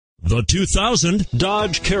The 2000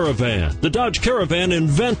 Dodge Caravan. The Dodge Caravan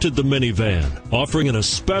invented the minivan, offering an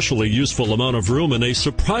especially useful amount of room in a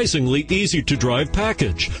surprisingly easy-to-drive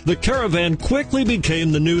package. The Caravan quickly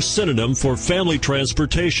became the new synonym for family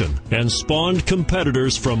transportation and spawned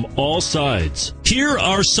competitors from all sides. Here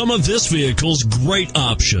are some of this vehicle's great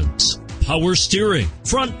options: power steering,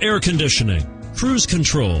 front air conditioning, cruise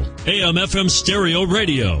control, AM/FM stereo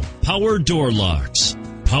radio, power door locks,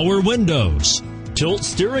 power windows, tilt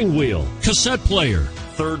steering wheel, cassette player,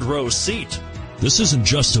 third row seat. This isn't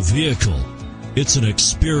just a vehicle, it's an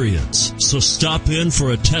experience. So stop in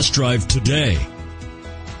for a test drive today.